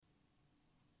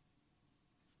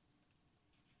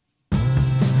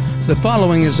The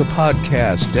following is a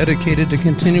podcast dedicated to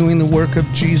continuing the work of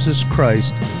Jesus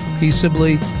Christ,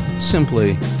 peaceably,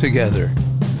 simply, together.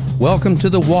 Welcome to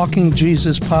the Walking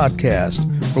Jesus podcast,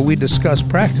 where we discuss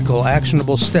practical,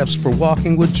 actionable steps for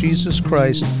walking with Jesus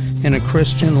Christ in a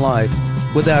Christian life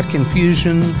without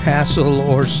confusion, hassle,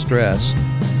 or stress.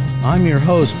 I'm your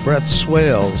host, Brett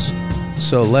Swales,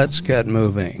 so let's get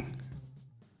moving.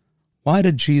 Why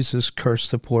did Jesus curse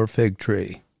the poor fig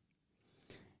tree?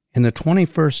 In the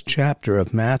 21st chapter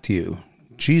of Matthew,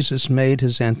 Jesus made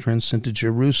his entrance into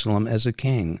Jerusalem as a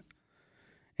king,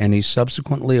 and he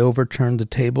subsequently overturned the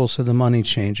tables of the money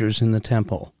changers in the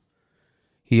temple.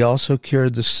 He also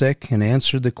cured the sick and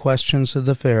answered the questions of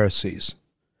the Pharisees.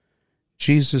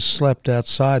 Jesus slept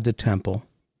outside the temple,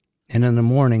 and in the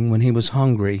morning when he was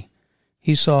hungry,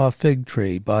 he saw a fig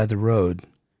tree by the road,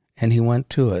 and he went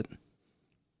to it.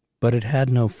 But it had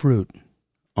no fruit,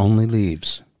 only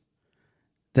leaves.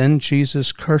 Then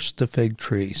Jesus cursed the fig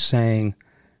tree, saying,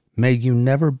 "May you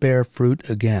never bear fruit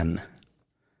again."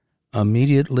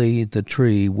 Immediately the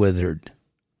tree withered.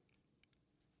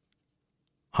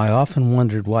 I often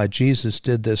wondered why Jesus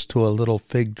did this to a little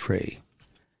fig tree.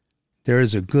 There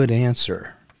is a good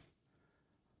answer.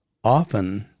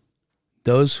 Often,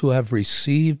 those who have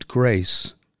received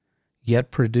grace,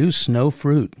 yet produce no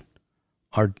fruit,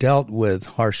 are dealt with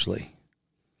harshly.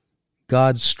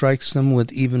 God strikes them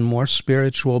with even more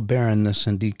spiritual barrenness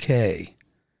and decay.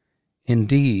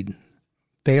 Indeed,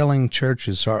 failing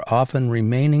churches are often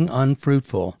remaining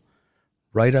unfruitful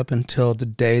right up until the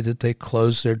day that they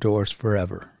close their doors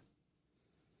forever.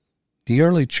 The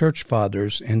early church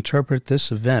fathers interpret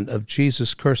this event of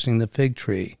Jesus cursing the fig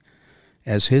tree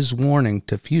as his warning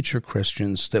to future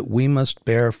Christians that we must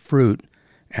bear fruit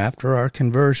after our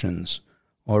conversions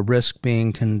or risk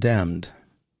being condemned.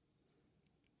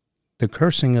 The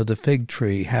cursing of the fig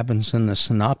tree happens in the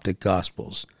synoptic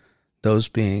Gospels, those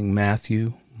being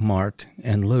Matthew, Mark,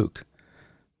 and Luke,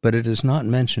 but it is not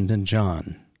mentioned in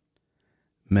John.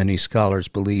 Many scholars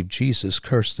believe Jesus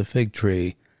cursed the fig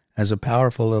tree as a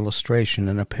powerful illustration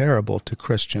and a parable to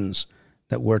Christians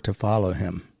that were to follow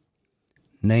him,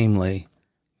 namely,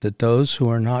 that those who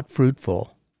are not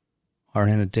fruitful are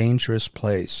in a dangerous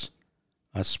place,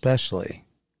 especially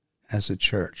as a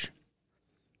church.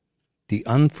 The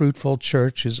unfruitful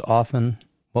church is often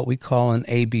what we call an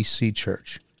ABC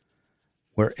church,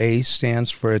 where A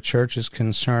stands for a church is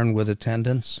concerned with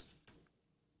attendance,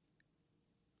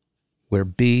 where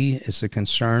B is a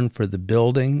concern for the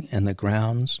building and the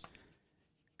grounds,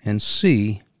 and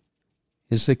C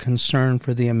is the concern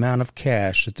for the amount of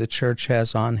cash that the church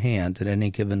has on hand at any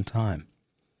given time.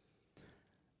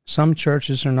 Some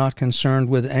churches are not concerned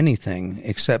with anything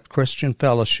except Christian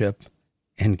fellowship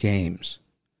and games.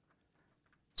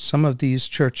 Some of these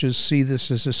churches see this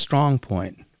as a strong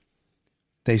point.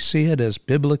 They see it as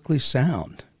biblically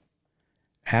sound.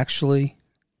 Actually,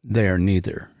 they are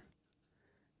neither.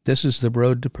 This is the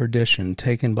road to perdition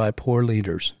taken by poor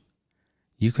leaders.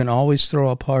 You can always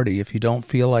throw a party if you don't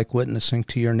feel like witnessing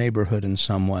to your neighborhood in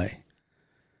some way.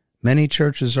 Many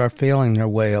churches are failing their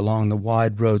way along the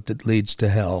wide road that leads to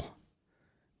hell,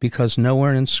 because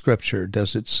nowhere in Scripture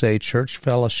does it say church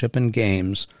fellowship and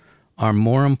games are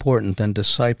more important than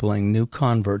discipling new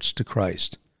converts to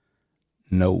Christ.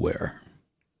 Nowhere.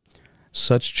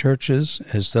 Such churches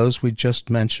as those we just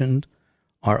mentioned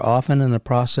are often in the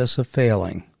process of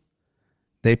failing.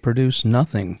 They produce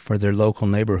nothing for their local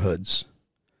neighborhoods.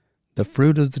 The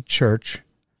fruit of the church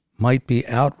might be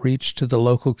outreach to the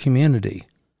local community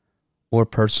or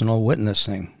personal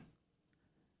witnessing,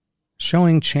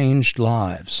 showing changed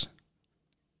lives,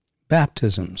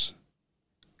 baptisms,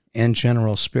 and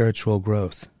general spiritual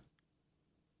growth.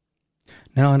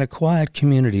 Now, in a quiet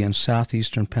community in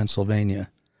southeastern Pennsylvania,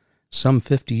 some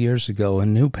 50 years ago, a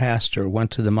new pastor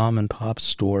went to the mom-and-pop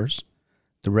stores,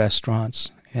 the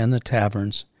restaurants, and the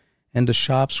taverns, and to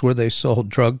shops where they sold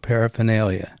drug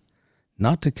paraphernalia,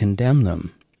 not to condemn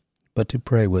them, but to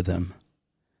pray with them.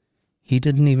 He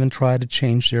didn't even try to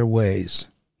change their ways.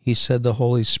 He said the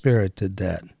Holy Spirit did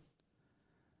that.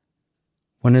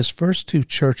 When his first two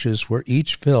churches were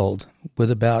each filled with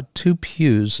about 2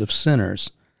 pews of sinners,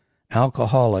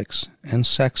 alcoholics, and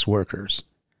sex workers,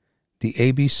 the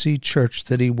ABC church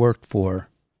that he worked for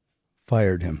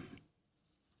fired him.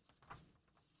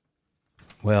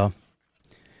 Well,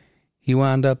 he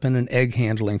wound up in an egg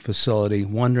handling facility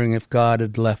wondering if God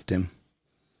had left him.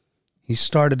 He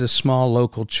started a small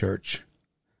local church.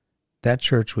 That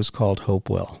church was called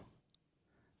Hopewell.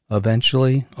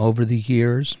 Eventually, over the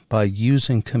years, by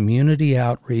using community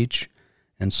outreach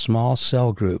and small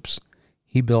cell groups,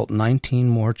 he built 19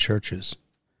 more churches.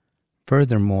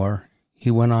 Furthermore, He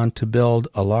went on to build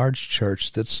a large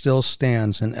church that still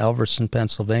stands in Elverson,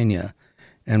 Pennsylvania,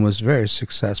 and was very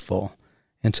successful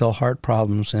until heart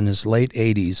problems in his late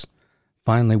 80s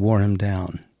finally wore him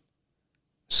down.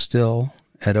 Still,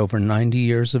 at over 90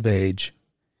 years of age,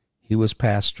 he was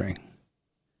pastoring.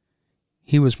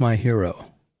 He was my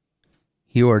hero.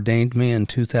 He ordained me in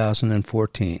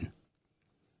 2014.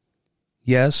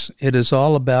 Yes, it is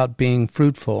all about being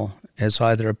fruitful as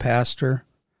either a pastor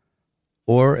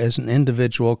or as an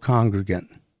individual congregant,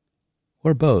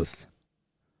 or both.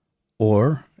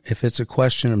 Or, if it's a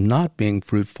question of not being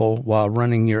fruitful while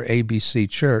running your ABC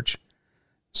church,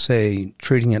 say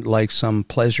treating it like some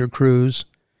pleasure cruise,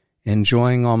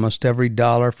 enjoying almost every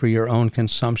dollar for your own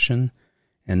consumption,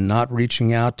 and not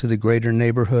reaching out to the greater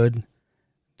neighborhood,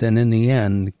 then in the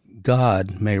end,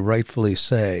 God may rightfully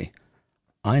say,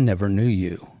 "I never knew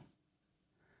you."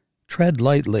 Tread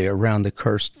lightly around the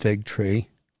cursed fig tree,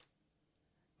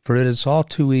 for it is all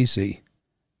too easy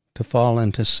to fall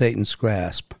into Satan's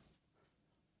grasp.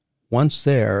 Once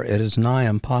there, it is nigh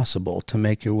impossible to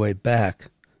make your way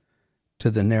back to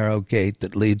the narrow gate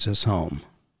that leads us home.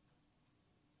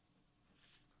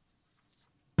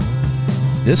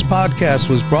 This podcast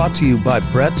was brought to you by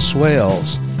Brett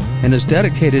Swales and is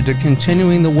dedicated to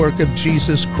continuing the work of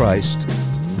Jesus Christ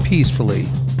peacefully,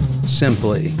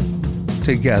 simply,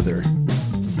 together.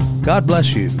 God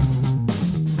bless you.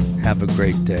 Have a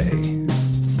great day.